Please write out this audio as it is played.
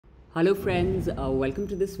Hello friends, welcome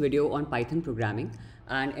to this video on Python programming,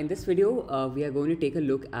 and in this video we are going to take a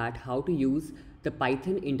look at how to use the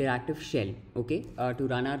Python interactive shell, okay, to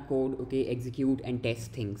run our code, okay, execute and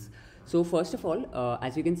test things. So first of all,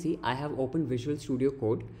 as you can see, I have opened Visual Studio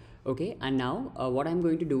Code, okay, and now what I'm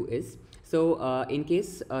going to do is, in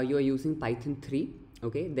case you are using Python 3,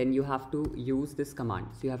 okay, then you have to use this command.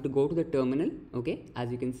 So you have to go to the terminal, okay,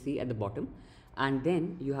 as you can see at the bottom, and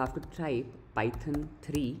then you have to type Python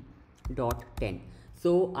 3.10.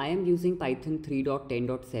 So I am using Python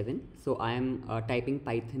 3.10.7. So I am typing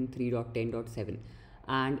Python 3.10.7.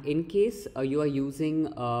 And in case you are using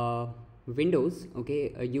Windows,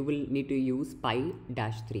 okay, you will need to use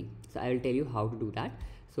Py-3. So I will tell you how to do that.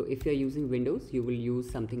 So if you are using Windows, you will use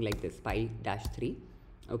something like this, Py-3,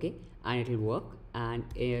 okay, and it will work. And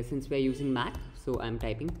since we are using Mac, so I'm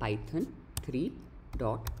typing Python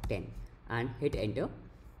 3.10 and hit enter,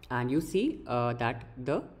 and you see that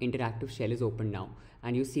the interactive shell is open now,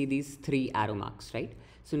 and you see these three arrow marks, right?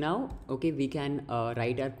 So now, okay, we can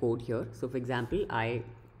write our code here. So for example, I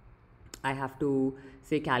have to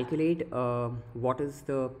say calculate what is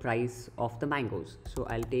the price of the mangoes. So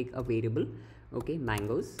I'll take a variable, okay,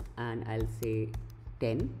 mangoes, and I'll say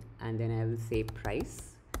 10, and then I will say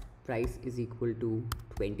price is equal to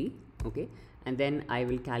 20, okay, and then I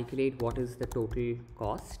will calculate what is the total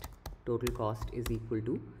cost. Total cost is equal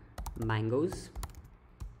to mangoes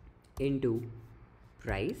into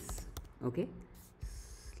price, okay,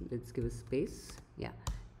 let's give a space, yeah,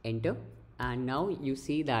 enter. And now you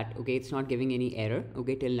see that, okay, it's not giving any error,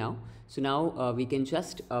 okay, till now. So now we can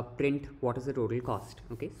just print what is the total cost,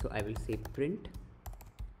 okay. So I will say print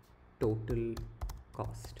total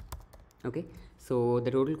cost, okay. So the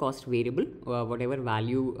total cost variable, whatever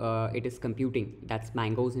value it is computing, that's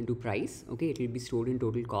mangoes into price, okay, it will be stored in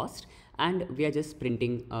total cost, and we are just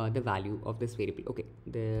printing the value of this variable, okay.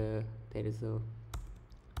 There is a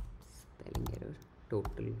spelling error,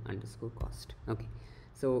 total underscore cost, okay.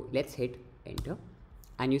 So let's hit enter,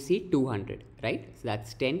 and you see 200, right? So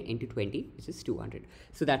that's 10 into 20, which is 200.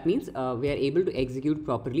 So that means we are able to execute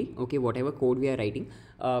properly, okay, whatever code we are writing.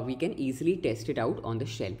 We can easily test it out on the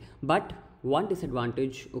shell. But one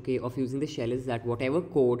disadvantage, okay, of using the shell is that whatever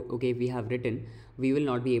code, okay, we have written, we will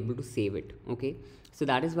not be able to save it, okay. So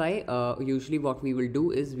that is why usually what we will do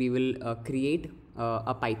is we will create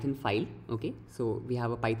a Python file, okay. So we have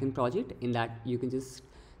a Python project. In that you can just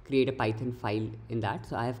create a Python file in that.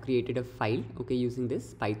 So I have created a file, okay, using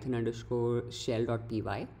this python underscore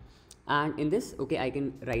shell.py, and in this, okay, I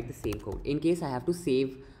can write the same code. In case I have to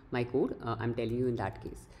save my code, I'm telling you in that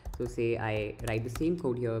case. So say I write the same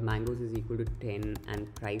code here, mangoes is equal to 10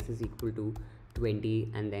 and price is equal to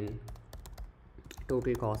 20, and then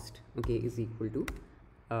total cost, okay, is equal to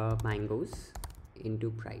mangoes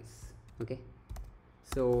into price, okay.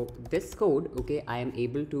 So this code, okay, I am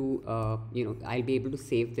able to, I'll be able to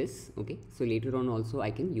save this, okay. So later on also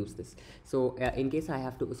I can use this. So in case I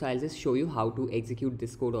have to, so I'll just show you how to execute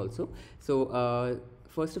this code also. So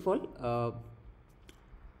first of all,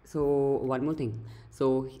 so one more thing.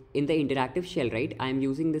 So in the interactive shell, right, I am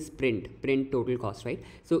using this print total cost, right?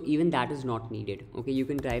 So even that is not needed, okay. You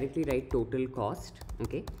can directly write total cost,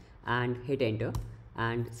 okay, and hit enter,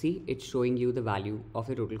 and see it's showing you the value of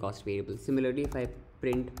the total cost variable. Similarly, if I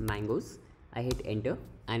print mangoes, I hit enter,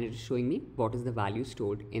 and it is showing me what is the value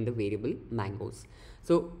stored in the variable mangoes.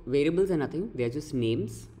 So variables are nothing, they are just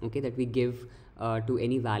names, okay, that we give to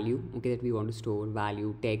any value, okay, that we want to store,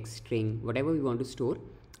 value, text, string, whatever we want to store.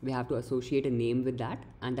 We have to associate a name with that,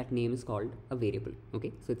 and that name is called a variable,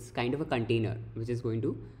 okay. So it's kind of a container which is going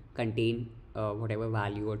to contain whatever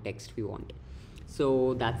value or text we want.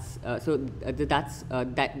 So that's that's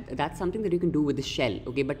something that you can do with the shell,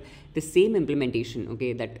 okay. But the same implementation,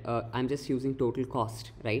 okay, that I'm just using total cost,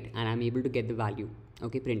 right, and I'm able to get the value,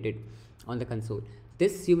 okay, printed on the console.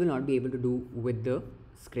 This you will not be able to do with the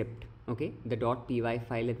script, okay, the .py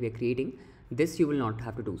file that we are creating. This you will not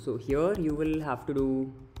have to do. So here you will have to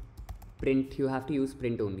do print, you have to use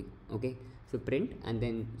print only, okay. So print, and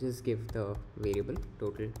then just give the variable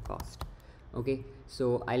total cost, okay.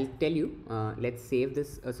 So I'll tell you, let's save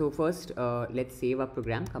this. So first let's save our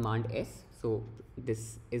program, command S. So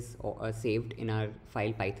this is saved in our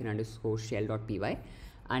file python underscore shell.py,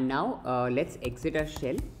 and now let's exit our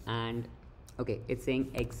shell, and okay, it's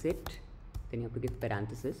saying exit, then you have to give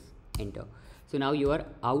parenthesis, enter. So now you are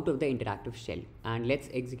out of the interactive shell, and let's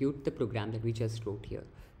execute the program that we just wrote here.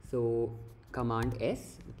 So command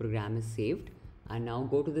S, the program is saved, and now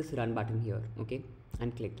go to this run button here, okay,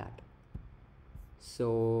 and click that.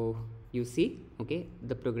 So you see, okay,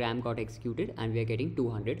 the program got executed and we are getting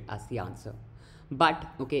 200 as the answer. But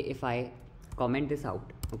okay, if I comment this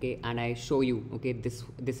out, okay, and I show you, okay,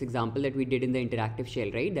 this example that we did in the interactive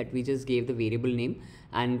shell, right, that we just gave the variable name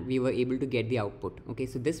and we were able to get the output, okay,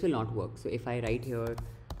 so this will not work. So if I write here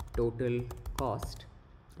total cost,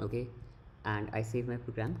 okay, and I save my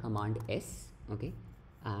program, command S, okay,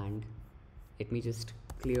 and let me just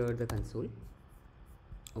clear the console.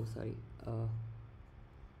 Oh, sorry,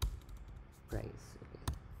 price.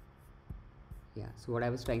 Okay. Yeah, so what I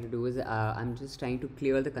was trying to do is I'm just trying to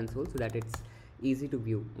clear the console so that it's easy to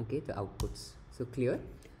view, okay, the outputs. So clear.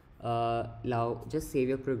 Now just save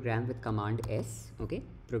your program with command S, okay,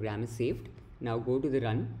 program is saved. Now go to the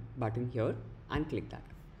run button here and click that.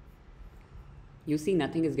 You see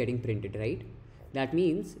nothing is getting printed, right? That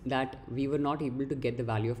means that we were not able to get the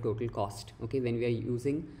value of total cost, okay, when we are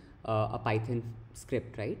using a Python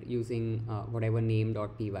script, right, using whatever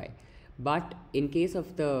name.py. But in case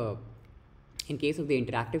of the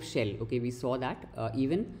interactive shell, okay, we saw that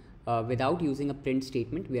even without using a print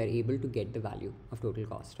statement, we are able to get the value of total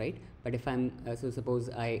cost, right? But if I'm so suppose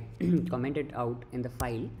I comment it out in the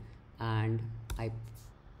file and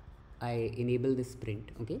I enable this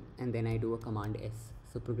print, okay, and then I do a command S.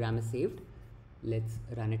 So program is saved. Let's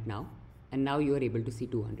run it now, and now you are able to see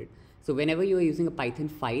 200. So whenever you are using a Python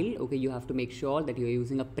file, okay, you have to make sure that you are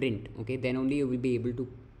using a print, okay, then only you will be able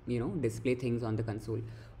to, you know, display things on the console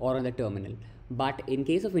or on the terminal. But in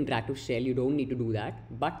case of interactive shell, you don't need to do that.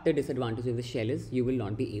 But the disadvantage of the shell is you will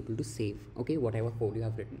not be able to save, okay, whatever code you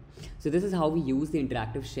have written. So this is how we use the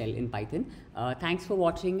interactive shell in Python. Thanks for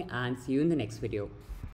watching and see you in the next video.